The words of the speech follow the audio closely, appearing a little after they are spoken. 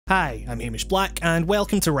Hi, I'm Hamish Black, and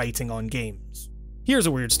welcome to Writing on Games. Here's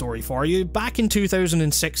a weird story for you. Back in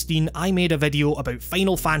 2016, I made a video about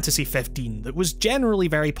Final Fantasy XV that was generally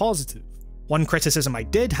very positive. One criticism I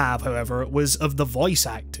did have, however, was of the voice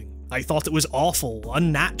acting. I thought it was awful,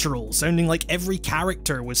 unnatural, sounding like every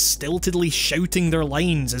character was stiltedly shouting their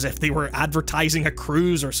lines as if they were advertising a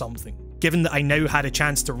cruise or something. Given that I now had a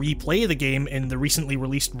chance to replay the game in the recently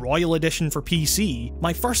released Royal Edition for PC,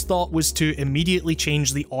 my first thought was to immediately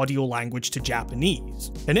change the audio language to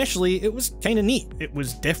Japanese. Initially, it was kinda neat. It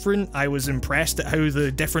was different, I was impressed at how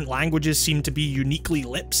the different languages seemed to be uniquely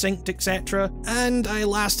lip-synced, etc., and I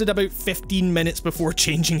lasted about 15 minutes before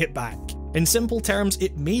changing it back. In simple terms,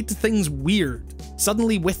 it made things weird.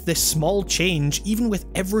 Suddenly, with this small change, even with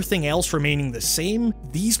everything else remaining the same,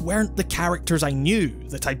 these weren't the characters I knew,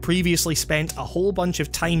 that I'd previously spent a whole bunch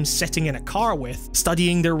of time sitting in a car with,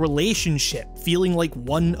 studying their relationship, feeling like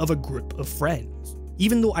one of a group of friends.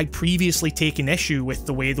 Even though I'd previously taken issue with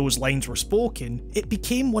the way those lines were spoken, it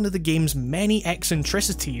became one of the game's many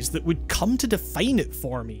eccentricities that would come to define it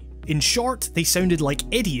for me. In short, they sounded like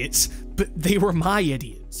idiots, but they were my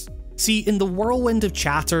idiots. See, in the whirlwind of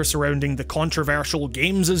chatter surrounding the controversial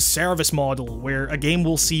games as service model, where a game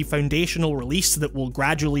will see foundational release that will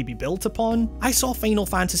gradually be built upon, I saw Final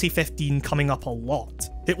Fantasy XV coming up a lot.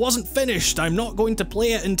 It wasn't finished, I'm not going to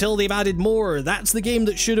play it until they've added more, that's the game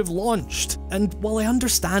that should have launched. And while I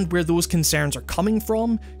understand where those concerns are coming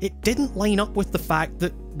from, it didn't line up with the fact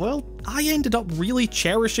that, well, I ended up really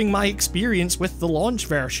cherishing my experience with the launch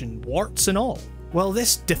version, warts and all. While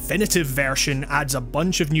this definitive version adds a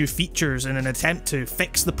bunch of new features in an attempt to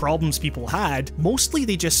fix the problems people had, mostly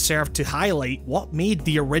they just served to highlight what made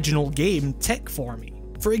the original game tick for me.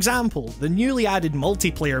 For example, the newly added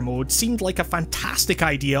multiplayer mode seemed like a fantastic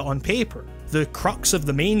idea on paper. The crux of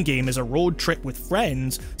the main game is a road trip with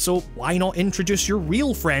friends, so why not introduce your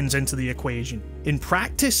real friends into the equation? In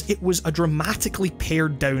practice, it was a dramatically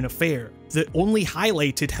pared down affair that only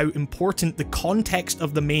highlighted how important the context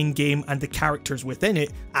of the main game and the characters within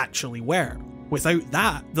it actually were. Without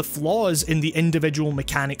that, the flaws in the individual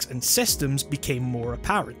mechanics and systems became more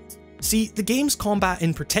apparent. See, the game's combat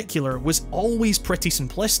in particular was always pretty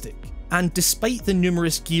simplistic, and despite the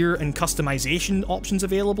numerous gear and customization options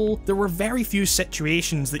available, there were very few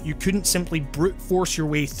situations that you couldn't simply brute force your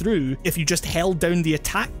way through if you just held down the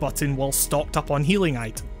attack button while stocked up on healing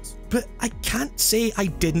items. But I can't say I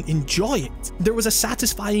didn't enjoy it. There was a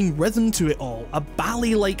satisfying rhythm to it all, a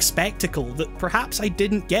ballet-like spectacle that perhaps I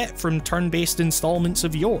didn't get from turn-based installments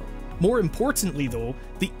of yore. More importantly though,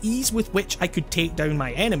 the ease with which I could take down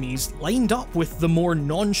my enemies lined up with the more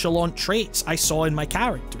nonchalant traits I saw in my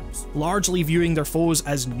characters, largely viewing their foes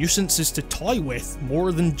as nuisances to toy with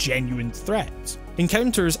more than genuine threats.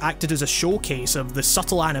 Encounters acted as a showcase of the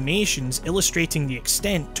subtle animations illustrating the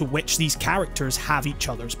extent to which these characters have each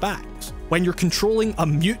other's backs. When you're controlling a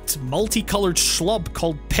mute, multicolored schlub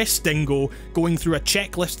called Piss Dingo going through a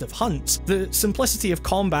checklist of hunts, the simplicity of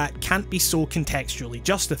combat can't be so contextually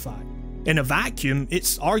justified. In a vacuum,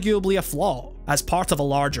 it's arguably a flaw. As part of a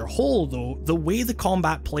larger whole though, the way the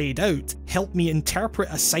combat played out helped me interpret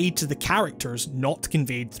a side to the characters not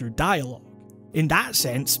conveyed through dialogue. In that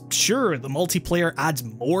sense, sure, the multiplayer adds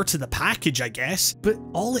more to the package, I guess, but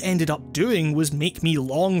all it ended up doing was make me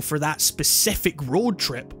long for that specific road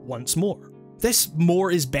trip once more. This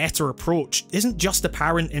more is better approach isn't just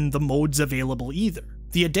apparent in the modes available either.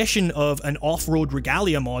 The addition of an off-road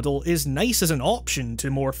regalia model is nice as an option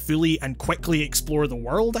to more fully and quickly explore the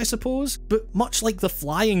world, I suppose, but much like the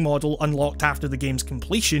flying model unlocked after the game's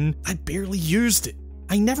completion, I barely used it.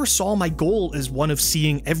 I never saw my goal as one of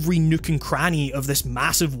seeing every nook and cranny of this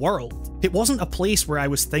massive world. It wasn't a place where I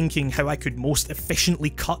was thinking how I could most efficiently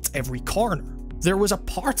cut every corner. There was a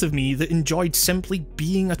part of me that enjoyed simply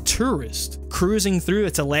being a tourist, cruising through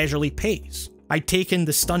at a leisurely pace. I'd take in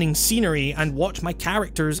the stunning scenery and watch my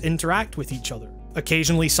characters interact with each other.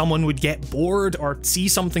 Occasionally someone would get bored or see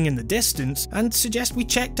something in the distance and suggest we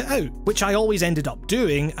checked it out, which I always ended up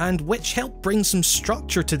doing and which helped bring some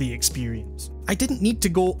structure to the experience. I didn't need to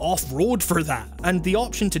go off-road for that, and the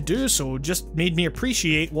option to do so just made me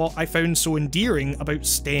appreciate what I found so endearing about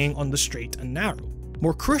staying on the straight and narrow.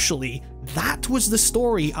 More crucially, that was the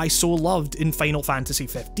story I so loved in Final Fantasy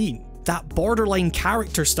XV. That borderline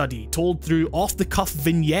character study told through off-the-cuff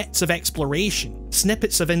vignettes of exploration,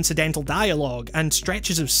 snippets of incidental dialogue, and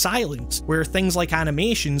stretches of silence where things like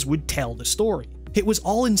animations would tell the story. It was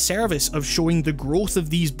all in service of showing the growth of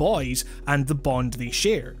these boys and the bond they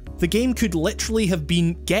share. The game could literally have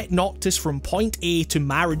been get Noctis from point A to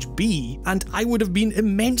marriage B, and I would have been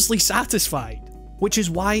immensely satisfied. which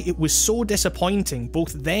is why it was so disappointing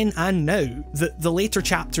both then and now that the later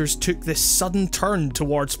chapters took this sudden turn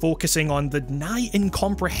towards focusing on the nigh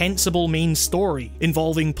incomprehensible main story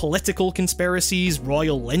involving political conspiracies,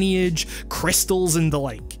 royal lineage, crystals and the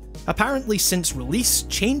like. Apparently since release,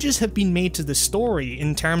 changes have been made to the story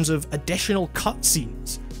in terms of additional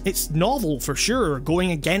cutscenes. It's novel for sure,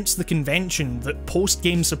 going against the convention that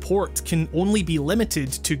post-game support can only be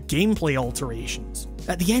limited to gameplay alterations.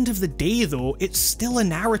 At the end of the day though, it's still a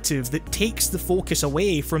narrative that takes the focus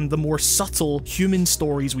away from the more subtle human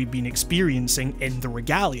stories we've been experiencing in the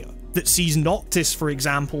Regalia. That sees Noctis, for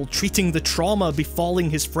example, treating the trauma befalling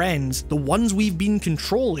his friends, the ones we've been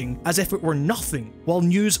controlling, as if it were nothing, while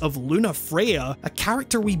news of Luna Freya, a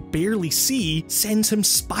character we barely see, sends him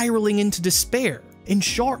spiraling into despair. In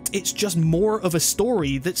short, it's just more of a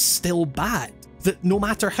story that's still bad. That no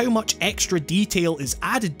matter how much extra detail is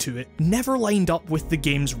added to it, never lined up with the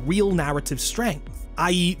game's real narrative strength,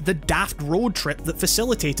 i.e. the daft road trip that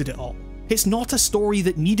facilitated it all. It's not a story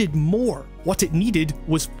that needed more, what it needed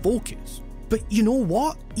was focus. But you know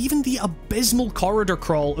what? Even the abysmal corridor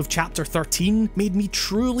crawl of chapter 13 made me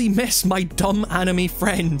truly miss my dumb anime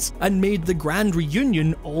friends, and made the grand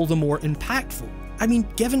reunion all the more impactful. I mean,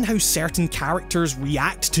 given how certain characters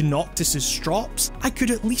react to Noctis' strops, I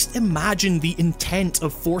could at least imagine the intent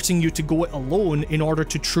of forcing you to go it alone in order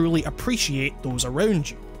to truly appreciate those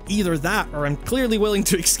around you. Either that, or I'm clearly willing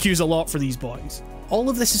to excuse a lot for these boys. All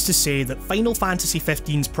of this is to say that Final Fantasy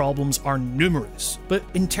XV's problems are numerous, but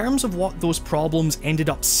in terms of what those problems ended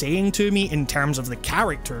up saying to me in terms of the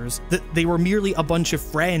characters, that they were merely a bunch of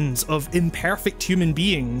friends of imperfect human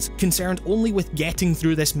beings concerned only with getting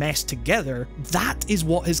through this mess together, that is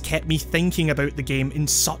what has kept me thinking about the game in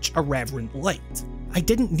such a reverent light. I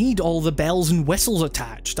didn't need all the bells and whistles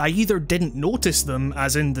attached, I either didn't notice them,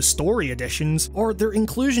 as in the story editions, or their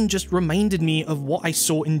inclusion just reminded me of what I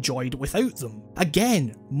so enjoyed without them.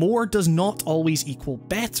 Again, more does not always equal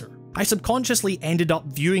better. I subconsciously ended up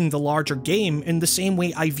viewing the larger game in the same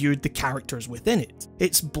way I viewed the characters within it.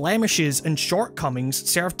 Its blemishes and shortcomings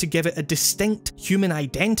served to give it a distinct human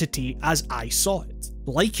identity as I saw it.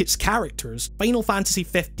 Like its characters, Final Fantasy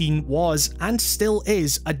XV was, and still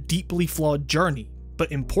is, a deeply flawed journey.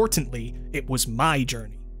 But importantly, it was my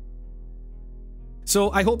journey. So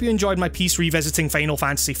I hope you enjoyed my piece revisiting Final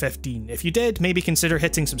Fantasy XV. If you did, maybe consider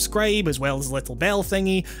hitting subscribe as well as the little bell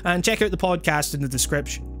thingy, and check out the podcast in the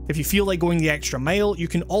description. If you feel like going the extra mile, you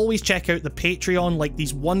can always check out the Patreon like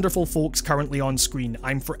these wonderful folks currently on screen.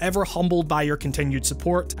 I'm forever humbled by your continued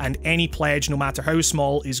support, and any pledge, no matter how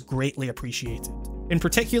small, is greatly appreciated. In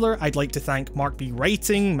particular, I'd like to thank Mark B.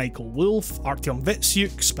 Writing, Michael Wolf, Artyom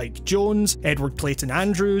Vitsyuk, Spike Jones, Edward Clayton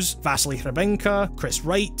Andrews, Vasily Hrabinka, Chris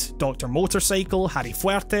Wright, Dr. Motorcycle, Harry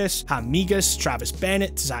Fuertes, Ham Migas, Travis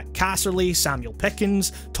Bennett, Zach Casserly, Samuel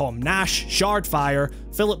Pickens, Tom Nash, Shardfire,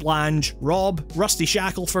 Philip Lange, Rob, Rusty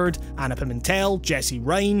Shackelford, Anna Pimentel, Jesse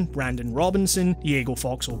Ryan, Brandon Robinson, Diego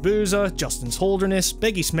Fox-Obuza, Justin's Holderness,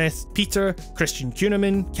 Biggie Smith, Peter, Christian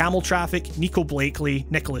Kuhneman, Camel Traffic, Nico Bleackley,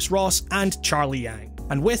 Nicholas Ross, and Charlie Yang.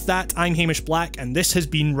 And with that, I'm Hamish Black, and this has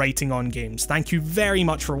been Writing on Games. Thank you very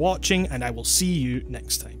much for watching, and I will see you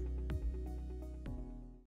next time.